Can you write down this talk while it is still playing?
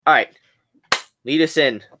All right. Lead us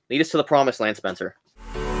in. Lead us to the promised land, Spencer.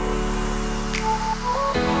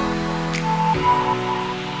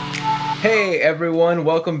 Hey everyone,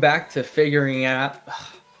 welcome back to Figuring It Out.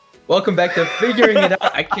 Welcome back to Figuring It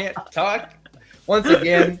Out. I can't talk. Once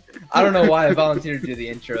again, I don't know why I volunteered to do the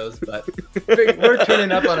intros, but we're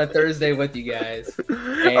turning up on a Thursday with you guys.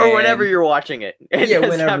 Or whenever you're watching it. Yeah,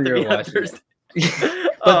 whenever you're watching it.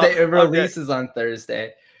 But it releases on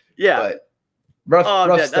Thursday. Yeah. But rough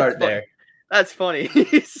start there. That's funny.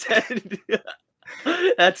 He said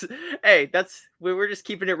we're just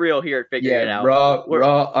keeping it real here at Figuring It Out.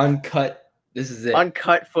 Raw, uncut. This is it.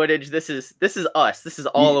 Uncut footage. This is us. This is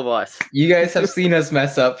all of us. You guys have seen us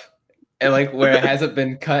mess up, and like where it hasn't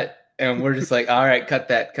been cut, and we're just like, all right, cut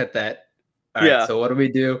that. All right, so what do we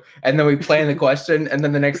do? And then we plan the question, and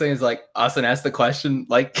then the next thing is like Austin asked the question.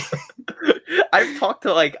 Like, I've talked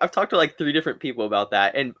to like 3 different people about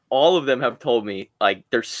that, and all of them have told me like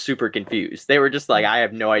they're super confused. They were just like, I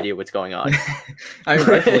have no idea what's going on. I mean,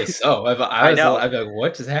 rightfully so. I know. I'm like,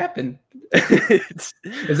 what just happened? Is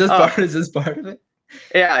this part of it?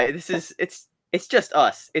 Yeah, it's just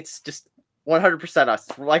us. It's just 100% us.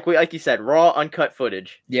 Like you said, raw, uncut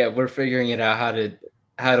footage. Yeah, we're figuring it out how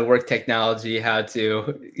to work technology, how to do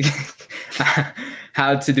a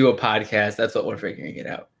podcast. That's what we're figuring it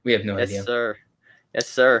out. We have no idea. Yes,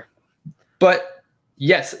 sir. But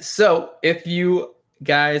yes, so if you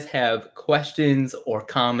guys have questions or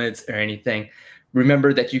comments or anything,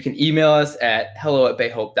 remember that you can email us at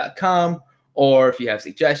hello@bayhope.com, or if you have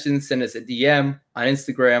suggestions, send us a DM on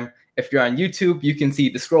Instagram. If you're on YouTube, you can see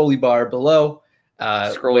the scrolly bar below.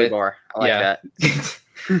 Scrolly bar. I like that.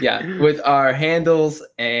 Yeah, with our handles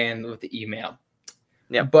and with the email.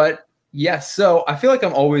 Yeah. But yeah, so I feel like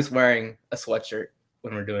I'm always wearing a sweatshirt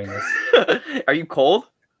when we're doing this. Are you cold?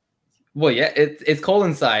 Well, yeah, it's cold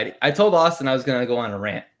inside. I told Austin I was gonna go on a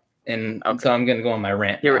rant, and so I'm gonna go on my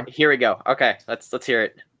rant. Here we go. Okay, let's hear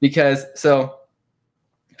it. Because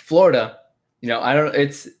Florida,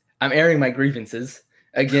 I'm airing my grievances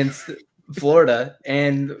against Florida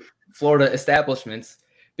and Florida establishments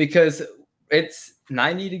because it's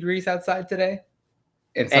 90 degrees outside today,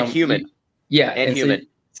 and humid. Yeah, and humid.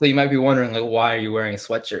 So you might be wondering, like, why are you wearing a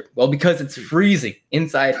sweatshirt? Well, because it's freezing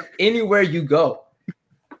inside anywhere you go.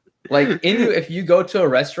 Like, if you go to a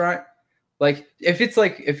restaurant, like,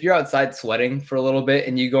 if you're outside sweating for a little bit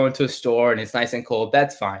and you go into a store and it's nice and cold,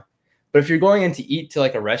 that's fine. But if you're going in to eat to,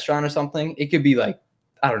 like, a restaurant or something, it could be, like,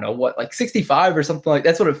 I don't know, like 65 or something like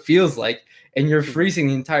that's what it feels like. And you're freezing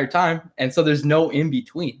the entire time. And so there's no in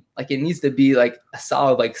between. Like, it needs to be, like, a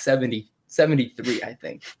solid, like, 73, I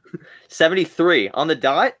think. 73 on the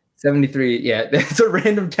dot? 73, yeah. That's a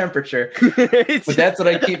random temperature. But that's what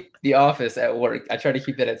I keep the office at work. I try to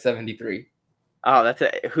keep it at 73. Oh,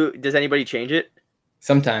 who does anybody change it?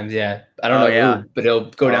 Sometimes, yeah. I don't know who, but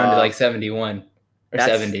it'll go down to like 71 or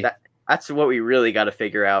 70. That's what we really got to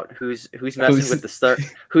figure out. Who's messing with the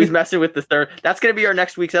who's messing with the therm? That's going to be our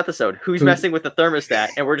next week's episode. Who's messing with the thermostat?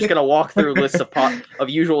 And we're just going to walk through lists of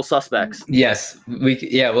usual suspects. Yes,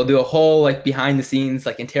 we'll do a whole like behind the scenes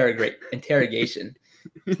like interrogation.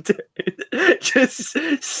 Just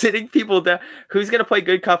sitting people down. Who's going to play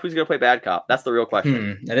good cop? Who's going to play bad cop? That's the real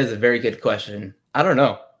question. That is a very good question. I don't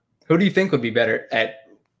know. Who do you think would be better at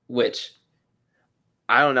which?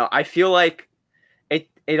 I don't know. I feel like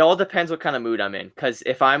it all depends what kind of mood I'm in. Because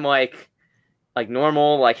if I'm like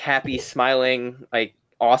normal, like happy, smiling, like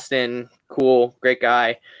Austin, cool, great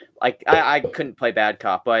guy, like I couldn't play bad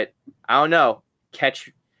cop. But I don't know.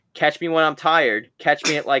 Catch me when I'm tired. Catch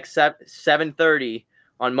me at like 7:30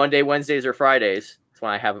 on Monday, Wednesdays, or Fridays. That's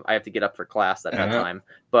when I have to get up for class at that time.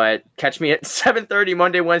 But catch me at 7:30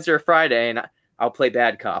 Monday, Wednesday, or Friday, and I'll play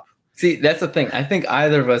bad cop. See, that's the thing. I think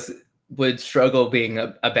either of us would struggle being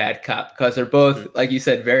a bad cop because they're both, like you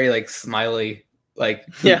said, very like smiley, like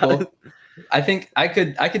people. Yeah. I think I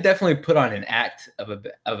could definitely put on an act of a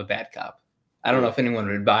bad cop. I don't know if anyone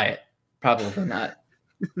would buy it. Probably not.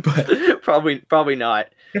 But probably not.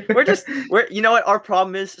 We're you know what our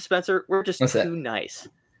problem is, Spencer? We're just too nice.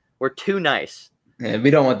 We're too nice. Yeah,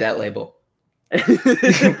 we don't want that label. We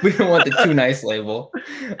don't want the too nice label.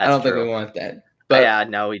 I don't think we want that. But yeah,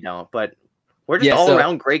 no, we don't. But we're just all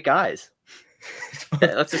around great guys.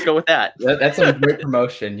 Let's just go with that. That's a great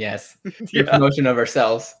promotion. Yes, promotion of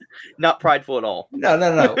ourselves. Not prideful at all. No.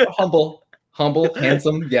 Humble,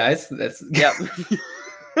 handsome guys. That's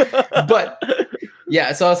But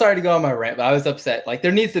yeah, so I was sorry to go on my rant, but I was upset. Like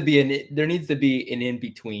there needs to be an in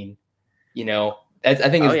between. You know, I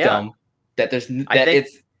think it's dumb that it's.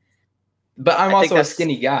 But I'm also a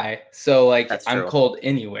skinny guy, so like I'm cold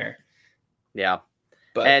anywhere. Yeah,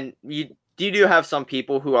 but do you do have some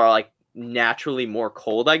people who are like naturally more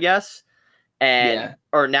cold, I guess, and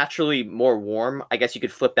or naturally more warm. I guess you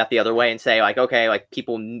could flip that the other way and say like, okay, like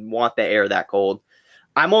people want the air that cold.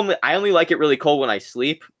 I only like it really cold when I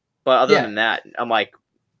sleep, but other than that, I'm like,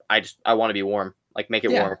 I want to be warm. Like make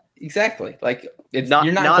it warm. Exactly. Like you're not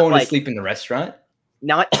going to sleep in the restaurant.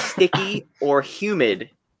 Not sticky or humid,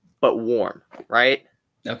 but warm, right?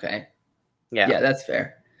 Okay. Yeah. Yeah, that's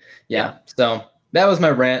fair. Yeah. So that was my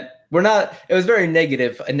rant. It was very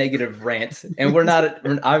negative, a negative rant. And we're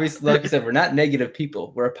obviously, like I said, we're not negative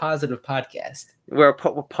people. We're a positive podcast. We're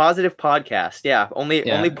a positive podcast. Yeah.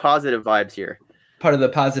 Only positive vibes here. Part of the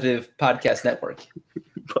Positive Podcast Network.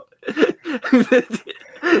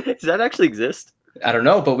 Does that actually exist? I don't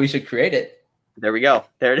know, but we should create it. There we go.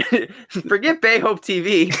 There it is. Forget Bayhope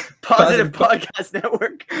TV. Positive Podcast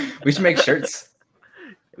Network. We should make shirts.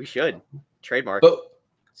 We should. Trademark. But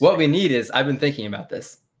what we need is, I've been thinking about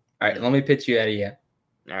this. All right, let me pitch you an idea.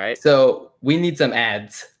 All right. So we need some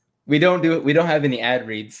ads. We don't have any ad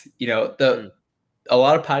reads. You know, a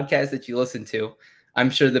lot of podcasts that you listen to,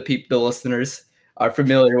 I'm sure the listeners are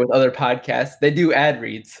familiar with other podcasts. They do ad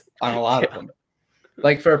reads on a lot of them.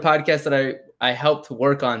 Like for a podcast that I helped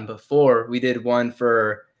work on before, we did one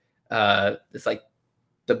for it's like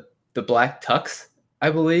the Black Tux,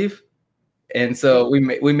 I believe. And so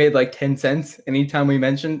we made like 10 cents anytime we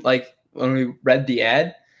mentioned, like when we read the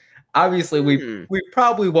ad. Obviously, we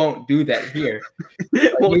probably won't do that here.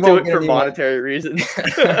 Like, we won't do it for monetary reasons.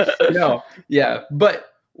 No, yeah.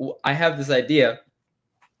 But I have this idea.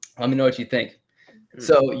 Let me know what you think.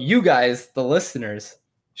 So you guys, the listeners,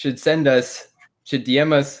 should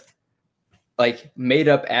DM us like made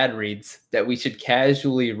up ad reads that we should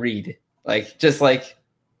casually read. Like just like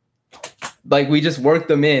we just work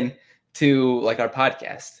them in to like our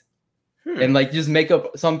podcast. And like just make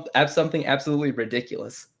up something absolutely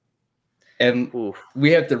ridiculous. And we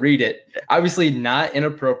have to read it. Obviously not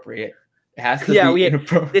inappropriate. It has to be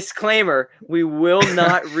inappropriate. Disclaimer, we will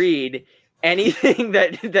not read anything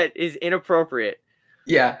that is inappropriate.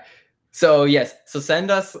 Yeah. So yes. So send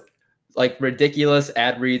us like ridiculous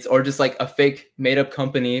ad reads or just like a fake made up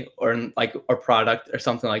company or like a product or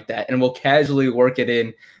something like that. And we'll casually work it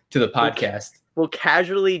in to the podcast. We'll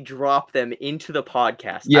casually drop them into the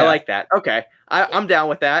podcast. Yeah. I like that. Okay. I'm down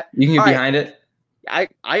with that. You can get behind it.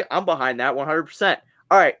 I'm behind that 100%.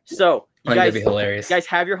 All right. So you guys, that'd be hilarious. You guys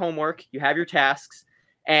have your homework. You have your tasks.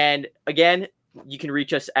 And again, you can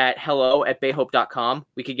reach us at hello@bayhope.com.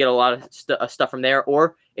 We could get a lot of stuff from there.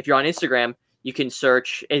 Or if you're on Instagram, you can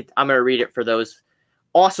search it. I'm going to read it for those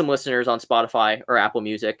awesome listeners on Spotify or Apple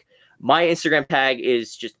Music. My Instagram tag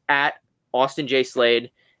is just at Austin J.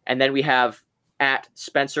 Slade. And then we have at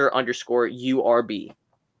Spencer_URB.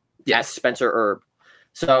 Yes, Spencer Herb.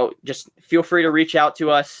 So just feel free to reach out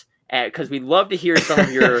to us because we'd love to hear some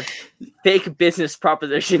of your fake business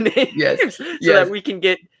proposition names that we can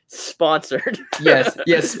get sponsored. Yes.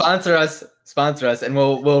 Sponsor us, and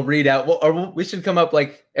we'll read out. We should come up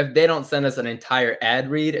like if they don't send us an entire ad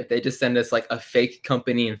read, if they just send us like a fake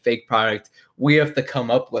company and fake product, we have to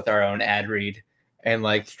come up with our own ad read. And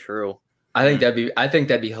like, it's true. I think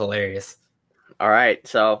that'd be hilarious. All right,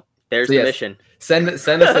 so there's the mission. Send us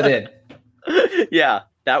it in. Yeah,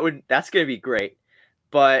 that's gonna be great.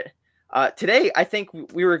 But today, I think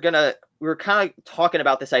we were kind of talking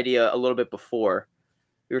about this idea a little bit before.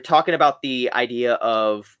 We were talking about the idea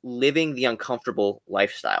of living the uncomfortable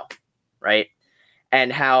lifestyle, right?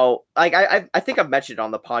 And how, like, I think I've mentioned it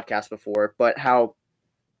on the podcast before, but how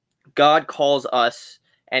God calls us,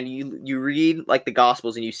 and you read like the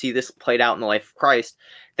Gospels and you see this played out in the life of Christ,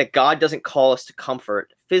 that God doesn't call us to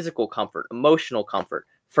comfort, physical comfort, emotional comfort,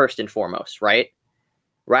 first and foremost, right?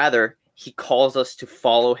 Rather, he calls us to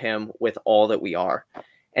follow him with all that we are.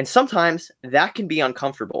 And sometimes that can be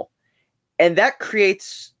uncomfortable. And that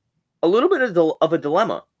creates a little bit of a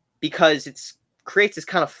dilemma because it creates this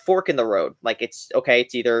kind of fork in the road. Like it's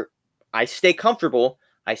either I stay comfortable,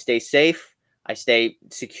 I stay safe, I stay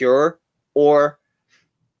secure, or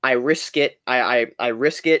I risk it. I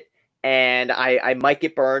risk it and I might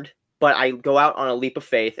get burned, but I go out on a leap of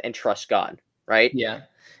faith and trust God, right? Yeah.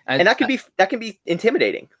 And that can be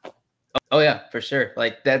intimidating. Oh yeah, for sure.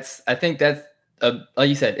 Like I think that's like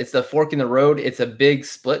you said, it's the fork in the road. It's a big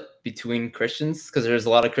split between Christians because there's a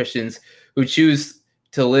lot of Christians who choose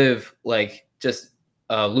to live like just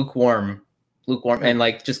lukewarm and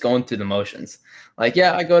like just going through the motions. Like,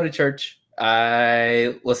 yeah, I go to church,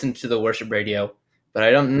 I listen to the worship radio, but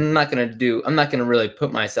I'm not gonna really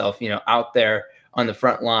put myself, out there on the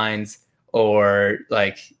front lines or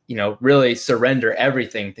like, really surrender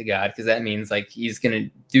everything to God because that means like he's gonna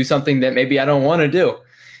do something that maybe I don't want to do.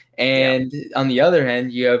 And on the other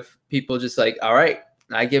hand, you have people just like, all right,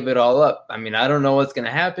 I give it all up. I mean, I don't know what's going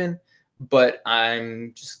to happen, but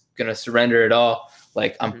I'm just going to surrender it all.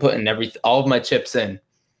 Like I'm putting all of my chips in.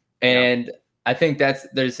 And I think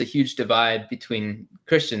there's a huge divide between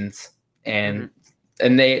Christians and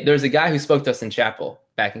there's a guy who spoke to us in chapel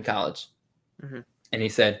back in college. And he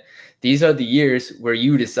said, these are the years where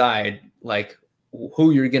you decide like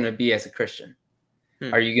who you're going to be as a Christian.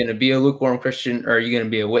 Are you going to be a lukewarm Christian, or are you going to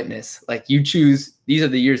be a witness? Like you choose, these are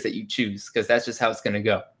the years that you choose, because that's just how it's going to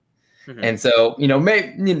go. And so,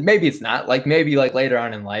 maybe it's not like, maybe like later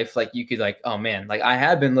on in life, like you could like, oh man, like I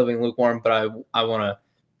have been living lukewarm, but I want to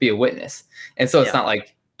be a witness. And so it's not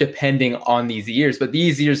like depending on these years, but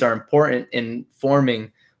these years are important in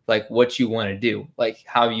forming like what you want to do, like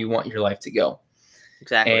how you want your life to go.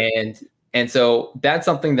 Exactly. And so that's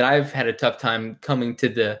something that I've had a tough time coming to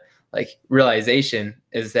the like realization,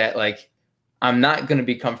 is that like I'm not going to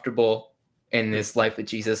be comfortable in this life with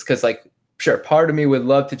Jesus, because like sure, part of me would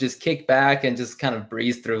love to just kick back and just kind of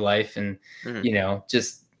breeze through life and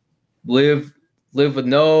just live with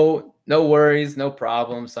no worries, no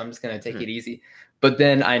problems. So I'm just going to take it easy. But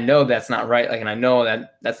then I know that's not right. Like, and I know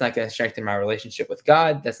that that's not going to strengthen my relationship with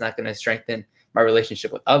God. That's not going to strengthen my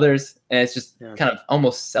relationship with others. And it's just kind of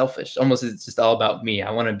almost selfish. Almost it's just all about me.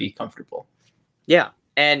 I want to be comfortable. Yeah.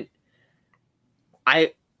 And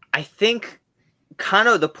I think kind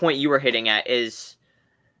of the point you were hitting at is,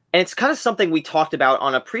 and it's kind of something we talked about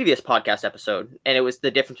on a previous podcast episode, and it was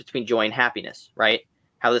the difference between joy and happiness, right?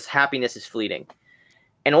 How this happiness is fleeting.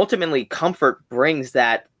 And ultimately, comfort brings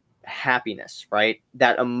that happiness, right?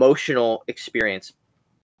 That emotional experience.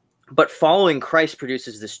 But following Christ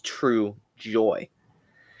produces this true joy.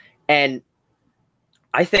 And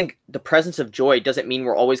I think the presence of joy doesn't mean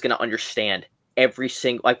we're always going to understand every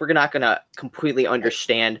single, like we're not going to completely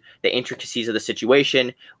understand the intricacies of the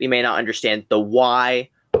situation. We may not understand the why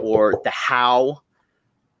or the how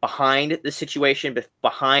behind the situation,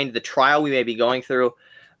 behind the trial we may be going through.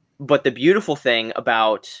 But the beautiful thing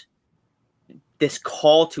about this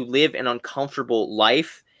call to live an uncomfortable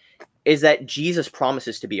life is that Jesus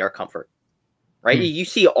promises to be our comfort, right? You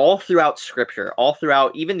see all throughout Scripture, all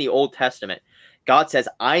throughout even the Old Testament, God says,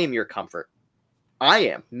 I am your comfort. I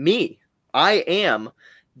am me. I am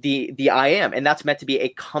the I am. And that's meant to be a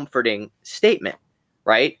comforting statement,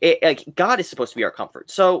 right? Like God is supposed to be our comfort.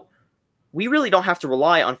 So we really don't have to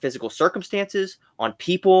rely on physical circumstances, on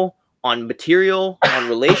people, on material, on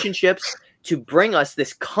relationships to bring us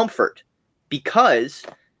this comfort, because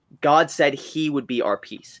God said he would be our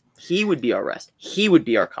peace. He would be our rest. He would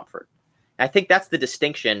be our comfort. And I think that's the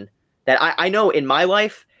distinction that I know in my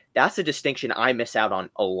life, that's a distinction I miss out on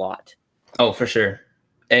a lot. Oh, for sure.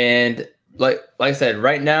 And like I said,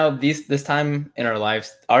 right now, this time in our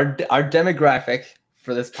lives, our demographic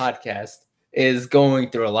for this podcast is going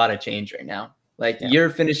through a lot of change right now. Like you're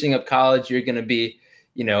finishing up college, you're going to be,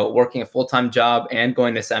 working a full-time job and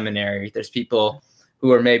going to seminary. There's people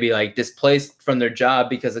who are maybe like displaced from their job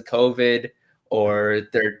because of COVID, or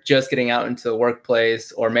they're just getting out into the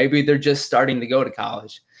workplace, or maybe they're just starting to go to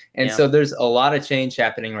college. And so there's a lot of change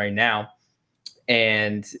happening right now.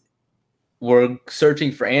 And we're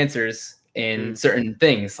searching for answers in certain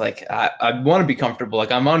things. Like I want to be comfortable.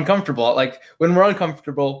 Like I'm uncomfortable. Like when we're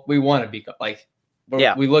uncomfortable, we want to be like,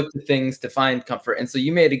 we look to things to find comfort. And so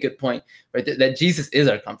you made a good point, right? That Jesus is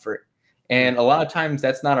our comfort. And a lot of times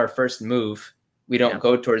that's not our first move. We don't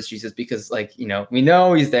go towards Jesus because like, we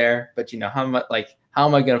know he's there, but how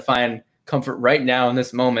am I going to find comfort right now in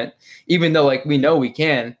this moment? Even though like we know we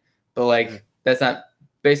can, but like that's not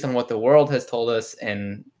based on what the world has told us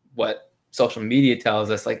and what social media tells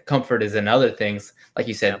us. Like comfort is in other things. Like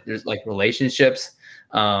you said, there's like relationships,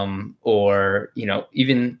 or,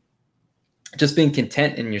 even just being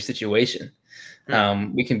content in your situation.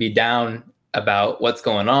 We can be down about what's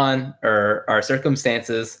going on or our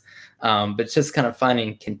circumstances, but it's just kind of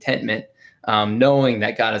finding contentment, knowing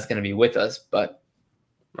that God is going to be with us. But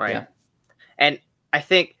and I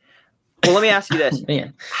think, well, let me ask you this: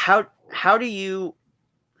 Man. How do you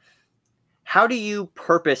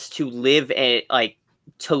purpose to live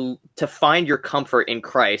to find your comfort in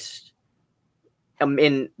Christ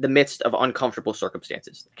in the midst of uncomfortable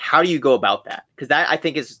circumstances? How do you go about that? Because that I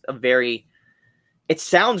think is it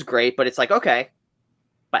sounds great, but it's like, okay,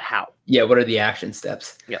 but how? Yeah. What are the action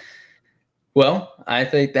steps? Yeah. Well, I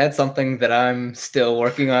think that's something that I'm still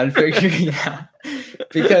working on figuring out,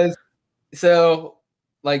 because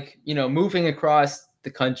moving across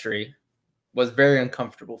the country was very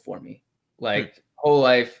uncomfortable for me. Like whole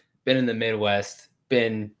life, been in the Midwest,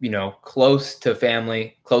 been, close to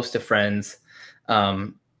family, close to friends.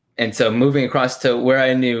 And And so moving across to where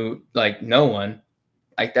I knew like no one,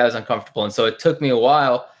 like that was uncomfortable. And so it took me a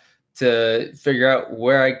while to figure out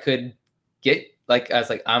where I could get, like, I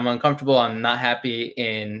was like, I'm uncomfortable. I'm not happy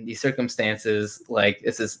in these circumstances. Like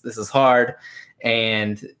this is hard.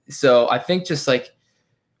 And so I think just like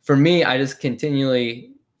for me, I just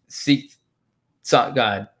continually sought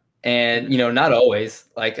God. And, not always,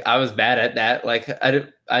 like I was bad at that. Like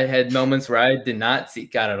I had moments where I did not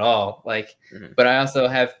seek God at all. Like, but I also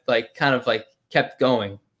have like kind of like kept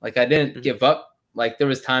going. Like I didn't give up. Like there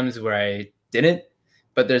was times where I didn't,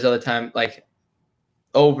 but there's other time like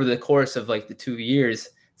over the course of like the 2 years,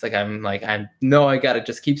 it's like I know I got to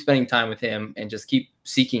just keep spending time with him and just keep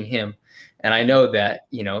seeking him. And I know that,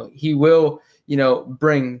 he will,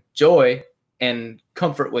 bring joy and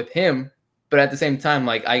comfort with him. But at the same time,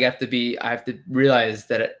 like I have to realize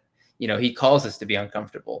that, he calls us to be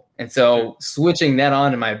uncomfortable. And so switching that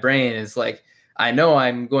on in my brain is like, I know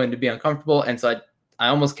I'm going to be uncomfortable. And so I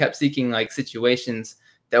almost kept seeking like situations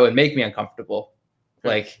that would make me uncomfortable.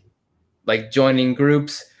 Like joining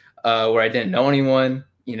groups where I didn't know anyone,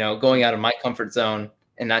 going out of my comfort zone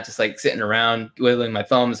and not just like sitting around twiddling my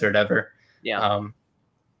thumbs or whatever. Yeah.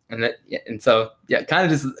 And so kind of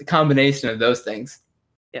just a combination of those things.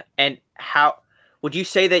 Yeah. And how would you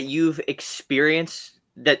say that you've experienced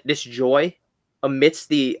this joy amidst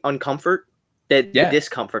the uncomfort, the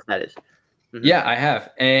discomfort that is? Mm-hmm. Yeah, I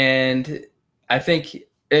have. And I think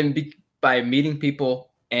by meeting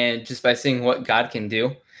people and just by seeing what God can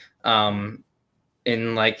do,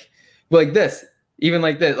 in like this, even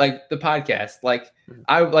like this, like the podcast, like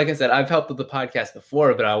I said, I've helped with the podcast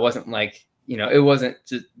before, but I wasn't like, it wasn't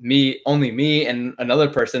just only me and another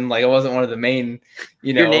person. Like I wasn't one of the main,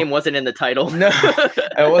 your name wasn't in the title. No,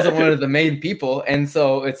 I wasn't one of the main people. And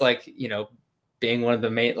so it's like, being one of the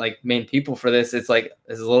main people for this, it's like,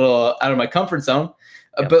 it's a little out of my comfort zone,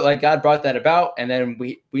 but like God brought that about. And then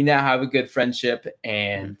we now have a good friendship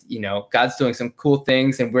and, God's doing some cool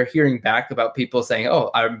things and we're hearing back about people saying,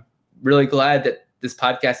 oh, I'm really glad that this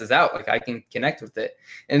podcast is out. Like I can connect with it.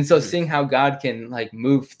 And so seeing how God can like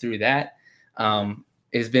move through that,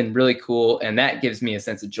 has been really cool. And that gives me a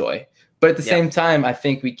sense of joy. But at the same time, I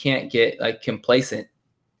think we can't get like complacent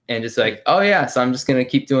and just like, oh yeah, so I'm just going to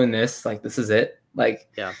keep doing this. Like, this is it. Like,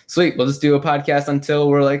 sweet. We'll just do a podcast until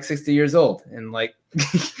we're like 60 years old. And like,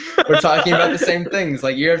 we're talking about the same things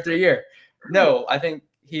like year after year. No, I think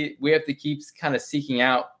we have to keep kind of seeking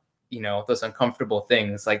out, those uncomfortable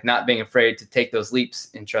things, like not being afraid to take those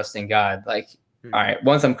leaps and trusting God. Like, all right,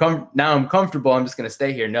 once I'm comfortable, I'm just going to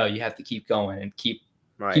stay here. No, you have to keep going and keep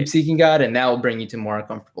seeking God, and that will bring you to more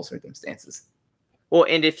uncomfortable circumstances. Well,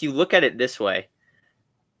 and if you look at it this way,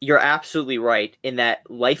 you're absolutely right in that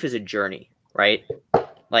life is a journey, right?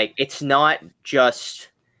 Like it's not just,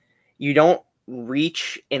 you don't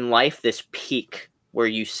reach in life this peak where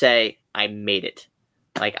you say, I made it.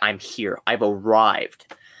 Like I'm here, I've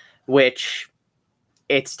arrived, which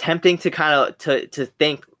it's tempting to kind of to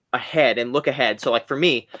think ahead and look ahead. So like for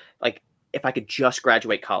me, like if I could just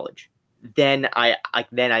graduate college, then I'd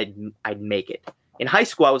make it. In high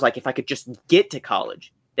school, I was like, if I could just get to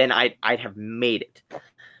college, then I'd have made it.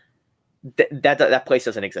 That place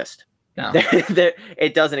doesn't exist. No.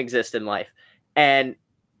 It doesn't exist in life. And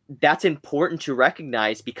that's important to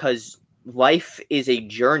recognize because life is a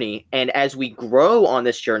journey. And as we grow on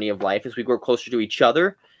this journey of life, as we grow closer to each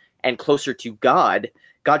other and closer to God,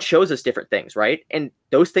 God shows us different things, right? And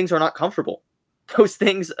those things are not comfortable. Those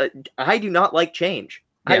things, I do not like change.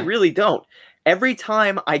 Yeah. I really don't. Every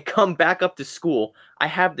time I come back up to school, I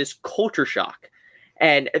have this culture shock.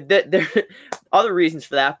 And there are other reasons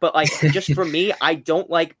for that. But like, just for me, I don't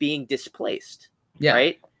like being displaced. Yeah.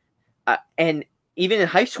 Right. And even in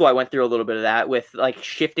high school, I went through a little bit of that with like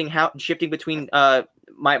shifting between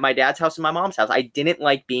my dad's house and my mom's house. I didn't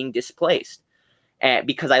like being displaced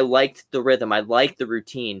because I liked the rhythm. I liked the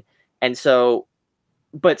routine. And so,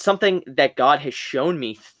 but something that God has shown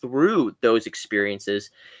me through those experiences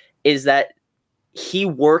is that he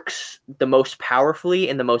works the most powerfully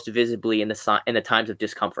and the most visibly in the times of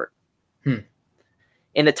discomfort.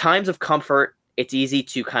 In the times of comfort, it's easy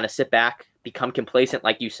to kind of sit back, become complacent,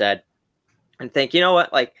 like you said, and think, you know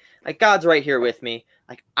what, like God's right here with me.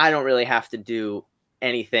 Like I don't really have to do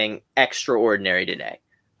anything extraordinary today.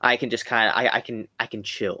 I can just kind of I can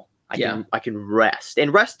chill. I can rest,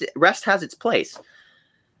 and rest has its place.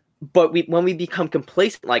 But when we become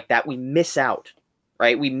complacent like that, we miss out.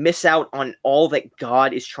 Right? We miss out on all that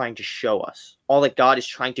God is trying to show us, all that God is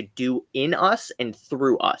trying to do in us and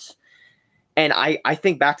through us. And I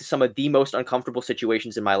think back to some of the most uncomfortable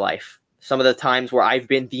situations in my life, some of the times where I've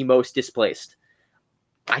been the most displaced.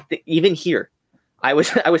 I think even here, I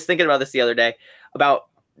was I was thinking about this the other day about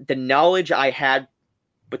the knowledge I had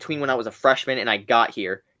between when I was a freshman and I got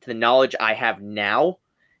here to the knowledge I have now,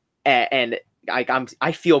 and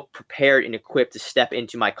I feel prepared and equipped to step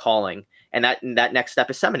into my calling, and that next step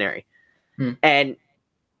is seminary, and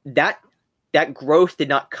that growth did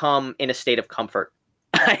not come in a state of comfort.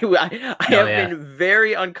 I have been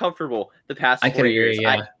very uncomfortable the past 4 years.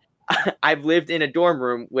 Yeah. I've lived in a dorm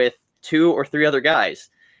room with 2 or 3 other guys,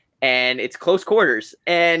 and it's close quarters,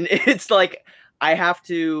 and it's like I have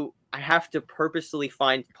to purposely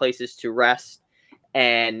find places to rest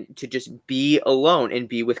and to just be alone and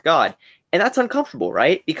be with God. And that's uncomfortable,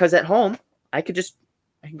 right? Because at home, I could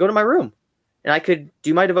go to my room and I could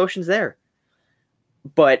do my devotions there.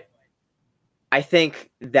 But I think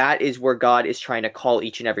that is where God is trying to call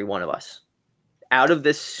each and every one of us out of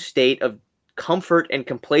this state of comfort and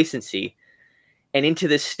complacency and into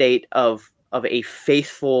this state of a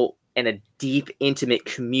faithful and a deep, intimate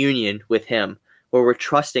communion with him, where we're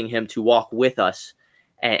trusting him to walk with us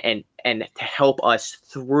and to help us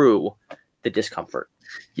through the discomfort.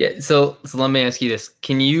 Yeah. So let me ask you this.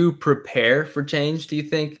 Can you prepare for change, do you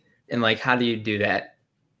think? And like, how do you do that?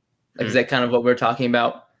 Like, is that kind of what we're talking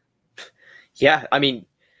about? Yeah. I mean,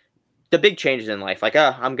 the big changes in life, like,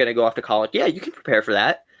 I'm going to go off to college. Yeah, you can prepare for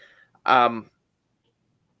that.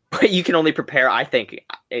 But you can only prepare, I think,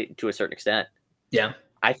 to a certain extent. Yeah.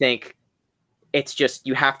 I think it's just,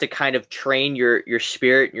 you have to kind of train your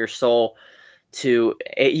spirit, your soul to,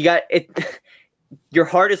 your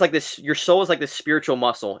heart is like this, your soul is like this spiritual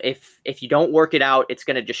muscle. If you don't work it out, it's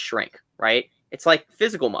going to just shrink, right? It's like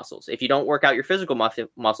physical muscles. If you don't work out your physical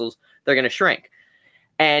muscles, they're going to shrink.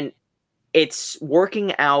 And it's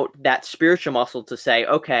working out that spiritual muscle to say,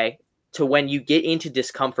 okay, to when you get into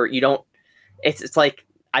discomfort, you don't, it's like,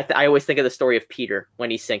 I always think of the story of Peter when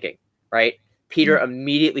he's sinking, right? Peter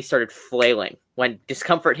immediately started flailing. When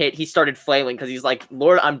discomfort hit, he started flailing because he's like,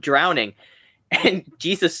 Lord, I'm drowning. And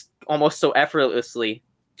Jesus almost so effortlessly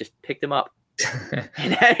just picked him up.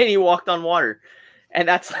 and he walked on water. And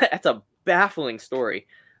that's a baffling story.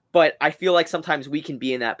 But I feel like sometimes we can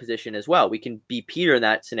be in that position as well. We can be Peter in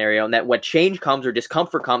that scenario, and that when change comes or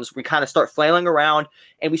discomfort comes, we kind of start flailing around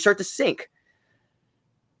and we start to sink.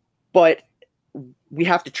 But we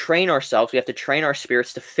have to train ourselves. We have to train our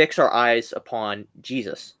spirits to fix our eyes upon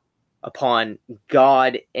Jesus, upon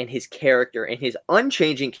God and his character and his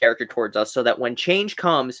unchanging character towards us, so that when change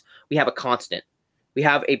comes, we have a constant. We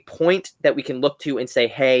have a point that we can look to and say,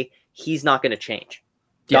 hey, he's not going to change.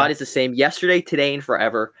 God is the same yesterday, today, and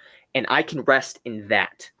forever, and I can rest in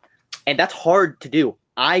that. And that's hard to do.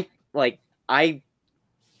 I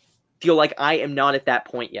feel like I am not at that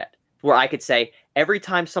point yet, where I could say every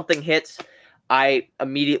time something hits, I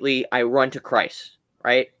run to Christ,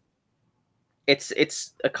 right? It's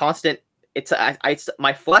a constant. It's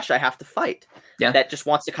my flesh I have to fight. Yeah, that just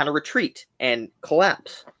wants to kind of retreat and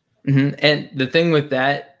collapse. Mm-hmm. And the thing with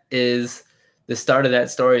that is the start of that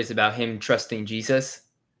story is about him trusting Jesus,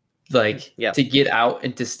 like to get out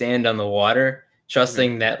and to stand on the water,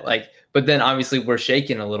 trusting that, like. But then obviously we're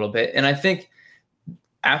shaking a little bit, and I think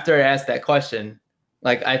after I asked that question,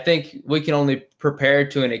 like, I think we can only prepare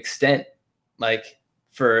to an extent, like,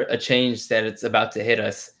 for a change that it's about to hit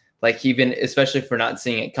us, like, even especially if we're not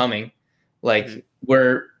seeing it coming, like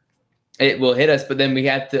it will hit us, but then we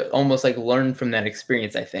have to almost like learn from that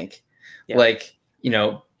experience. I think like,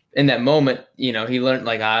 in that moment, he learned,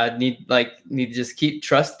 like, I need to just keep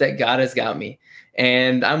trust that God has got me.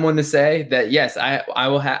 And I'm one to say that, yes,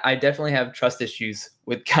 I definitely have trust issues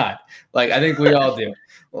with God. Like, I think we all do.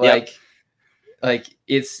 Like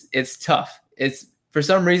it's tough. It's, for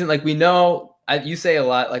some reason, like, we know, you say a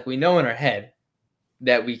lot, like, we know in our head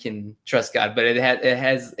that we can trust God, but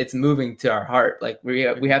it's moving to our heart. Like, we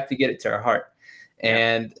have to get it to our heart,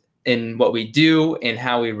 and in what we do and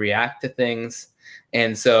how we react to things.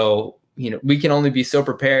 And so, we can only be so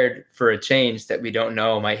prepared for a change that we don't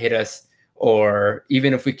know might hit us, or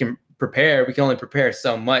even if we can prepare, we can only prepare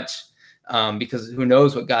so much, because who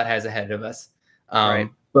knows what God has ahead of us. Right.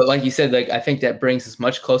 But like you said, like, I think that brings us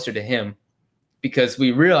much closer to him, because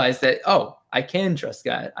we realize that, oh, I can trust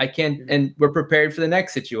God. I can, and we're prepared for the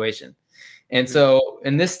next situation. And so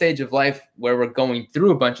in this stage of life where we're going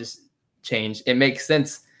through a bunch of change, it makes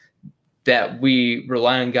sense that we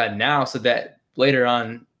rely on God now, so that later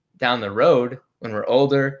on down the road, when we're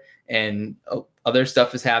older and other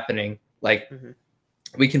stuff is happening, like,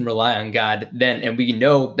 we can rely on God then. And we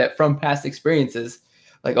know that from past experiences,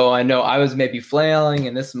 like, oh, I know I was maybe flailing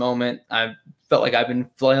in this moment. I felt like I've been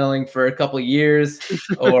flailing for a couple of years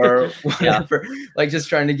or whatever, like, just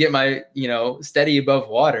trying to get my, steady above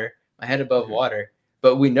water, my head above water.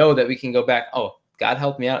 But we know that we can go back. Oh, God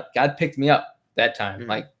helped me out. God picked me up that time. Mhm.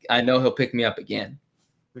 Like, I know he'll pick me up again.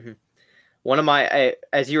 One of my,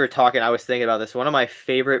 as you were talking, I was thinking about this. One of my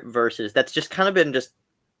favorite verses that's just kind of been just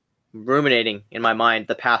ruminating in my mind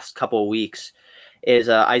the past couple of weeks is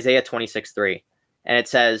Isaiah 26:3, and it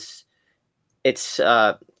says it's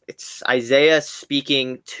Isaiah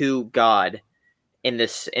speaking to God in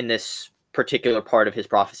this particular part of his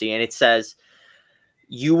prophecy, and it says,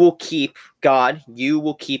 you will keep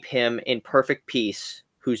him in perfect peace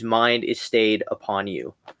whose mind is stayed upon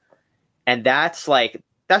you. And that's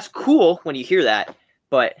cool when you hear that,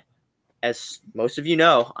 but as most of you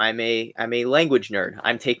know, I'm a language nerd.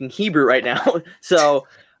 I'm taking Hebrew right now. So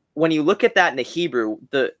when you look at that in the Hebrew,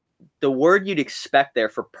 the word you'd expect there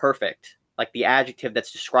for perfect, like the adjective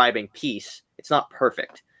that's describing peace, it's not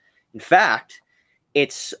perfect. In fact,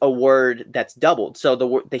 it's a word that's doubled. So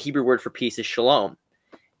the Hebrew word for peace is shalom.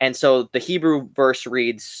 And so the Hebrew verse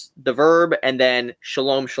reads the verb and then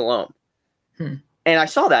shalom, shalom. And I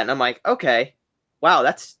saw that and I'm like, okay, wow,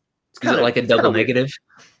 it's kind of like a double negative.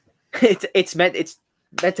 It's meant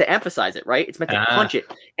to emphasize it, right? It's meant to punch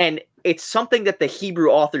it. And it's something that the Hebrew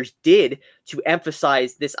authors did to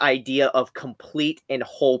emphasize this idea of complete and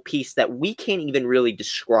whole peace that we can't even really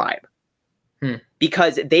describe.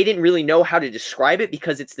 Because they didn't really know how to describe it,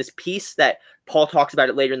 because it's this peace that Paul talks about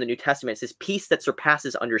it later in the New Testament. It's this peace that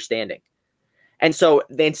surpasses understanding. And so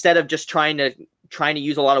instead of just trying to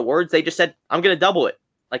use a lot of words, they just said, I'm going to double it.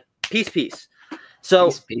 Like peace.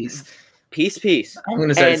 So peace. I'm going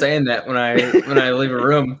to start saying that when I leave a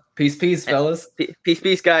room. Peace, fellas.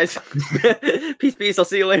 Peace, guys. Peace. I'll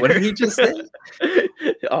see you later. What did he just say?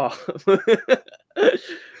 Oh.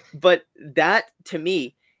 But that, to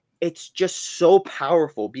me, it's just so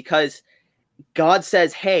powerful, because God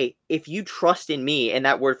says, hey, if you trust in me, and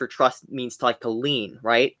that word for trust means to lean,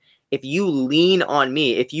 right? If you lean on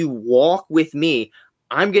me, if you walk with me,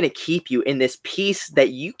 I'm going to keep you in this peace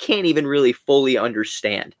that you can't even really fully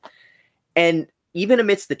understand. And even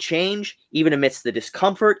amidst the change, even amidst the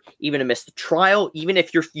discomfort, even amidst the trial, even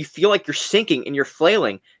if you feel like you're sinking and you're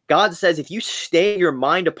flailing, God says, if you stay your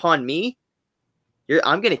mind upon me,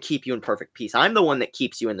 I'm going to keep you in perfect peace. I'm the one that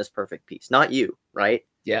keeps you in this perfect peace, not you, right?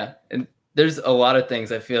 Yeah. And there's a lot of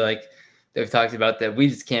things I feel like they've talked about that we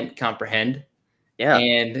just can't comprehend. Yeah.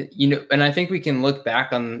 And, and I think we can look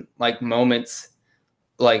back on moments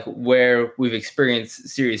where we've experienced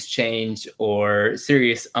serious change or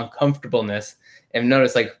serious uncomfortableness and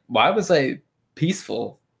notice why was I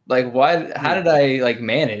peaceful? How did I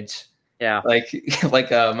manage? Yeah.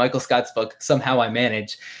 Michael Scott's book, Somehow I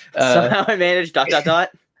Manage. Somehow I managed ...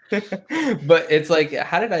 But it's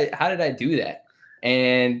how did I do that?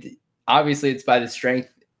 And obviously it's by the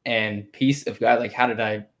strength and peace of God. How did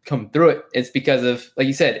I come through it? It's because of, like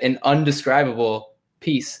you said, an undescribable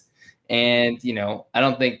peace. And, I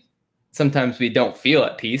don't think sometimes we don't feel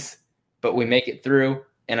at peace, but we make it through.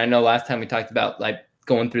 And I know last time we talked about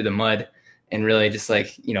going through the mud and really just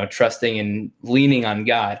trusting and leaning on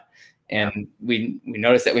God. And we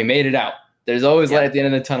noticed that we made it out. There's always light at the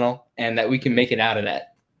end of the tunnel, and that we can make it out of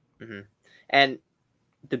that. Mm-hmm. And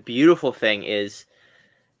the beautiful thing is,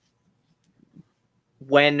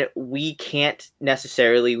 when we can't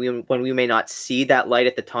necessarily, when we may not see that light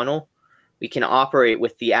at the tunnel, we can operate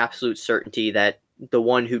with the absolute certainty that the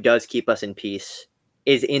one who does keep us in peace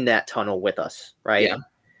is in that tunnel with us, right? Yeah.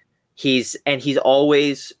 He's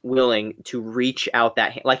always willing to reach out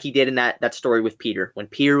that hand, like he did in that story with Peter. When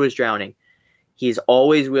Peter was drowning, he's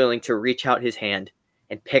always willing to reach out his hand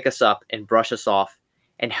and pick us up and brush us off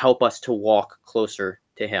and help us to walk closer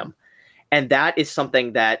to him. And that is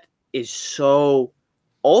something that is so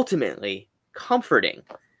ultimately comforting.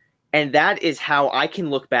 And that is how I can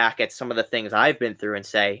look back at some of the things I've been through and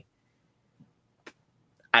say,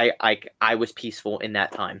 I was peaceful in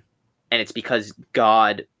that time. And it's because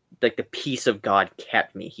God, the peace of God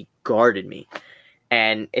kept me. He guarded me.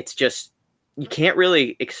 And it's just, you can't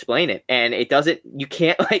really explain it. And you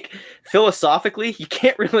can't philosophically, you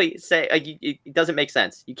can't really say, it doesn't make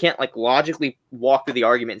sense. You can't logically walk through the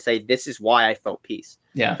argument and say, this is why I felt peace.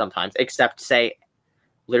 Yeah. Sometimes, except say,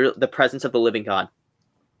 literally, the presence of the living God,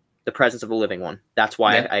 the presence of the living one. That's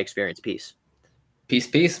why I experience peace.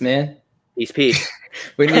 Peace, man. Peace.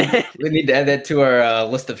 we need to add that to our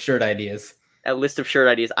list of shirt ideas. A list of shirt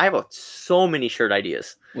ideas. I have so many shirt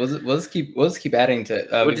ideas. We'll just keep adding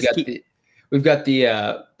to. We've got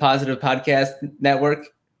the Positive Podcast Network.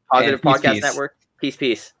 Positive Podcast Network.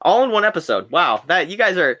 Peace. All in one episode. Wow, that you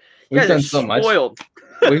guys are so spoiled.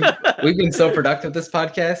 We've been so productive this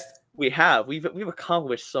podcast. We have. We've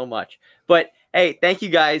accomplished so much. But hey, thank you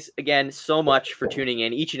guys again so much for tuning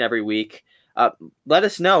in each and every week. let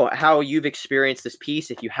us know how you've experienced this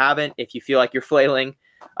piece. If you haven't, if you feel like you're flailing,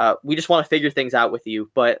 we just want to figure things out with you.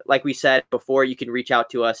 But like we said before, you can reach out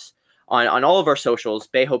to us on all of our socials,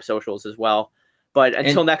 Bay Hope socials as well. But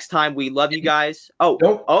until next time, we love you guys.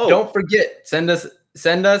 Don't forget, send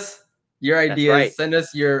us your ideas, right. Send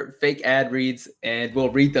us your fake ad reads, and we'll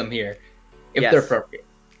read them here if they're appropriate.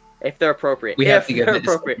 If they're appropriate. We have to get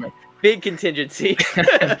appropriate. Big contingency.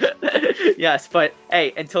 Yes, but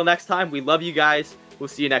hey, until next time, we love you guys. We'll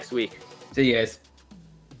see you next week. See you guys.